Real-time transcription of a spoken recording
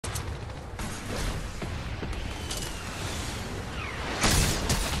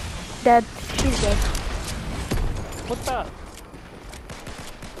Dead. She's dead. What the?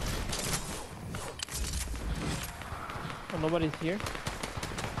 Oh, nobody's here.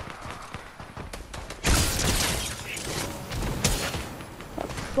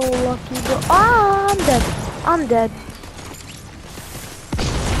 So lucky, bro. Ah, I'm dead. I'm dead.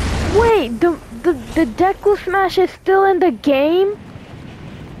 Wait, the Deku Smash is still in the game?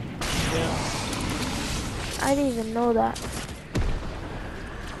 Yeah. I didn't even know that.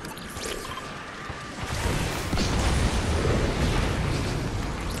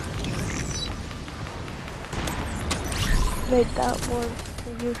 Wait, that was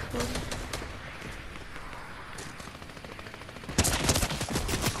useful.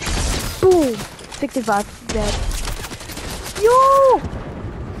 Boom! 65 dead. Yo!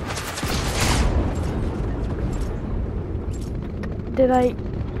 Did I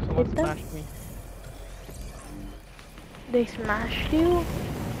Someone hit them? smashed me. They smashed you?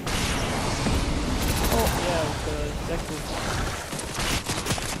 Yeah, with the Deku.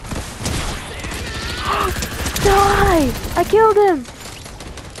 Die! I killed him!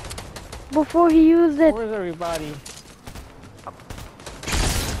 Before he used it. Where's everybody?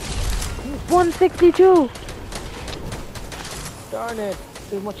 162! Darn it!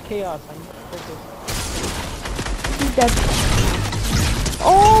 Too much chaos. I need to focus. He's dead.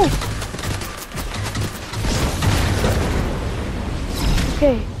 Oh!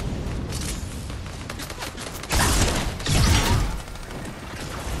 Okay.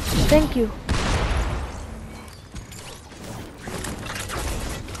 Thank you.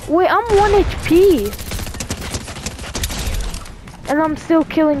 Wait, I'm 1 HP. And I'm still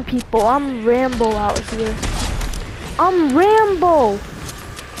killing people. I'm Rambo out here. I'm Rambo.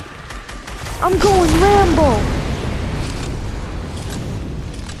 I'm going Rambo.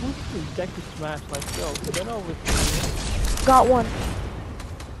 Who's the Deku smash? Like, yo, get over here. Got one.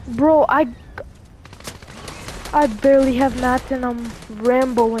 Bro, I barely have mats and I'm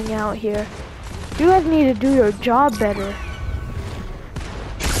Ramboing out here. You guys need to do your job better.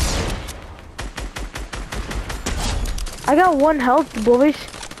 I got 1 health, boys,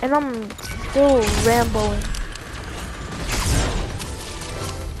 and I'm still Ramboing.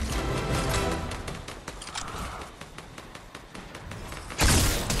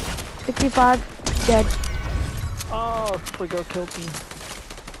 $55 dead. Oh, Friggo killed me.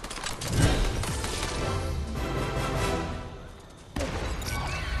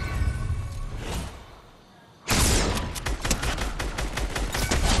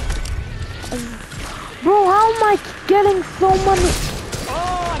 Bro, how am I getting so many?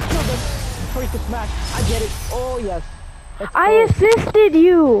 Oh, I killed him. Freak the smash. I get it. Oh, yes. Let's I go. assisted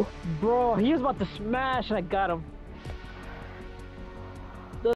you. Bro, he was about to smash and I got him.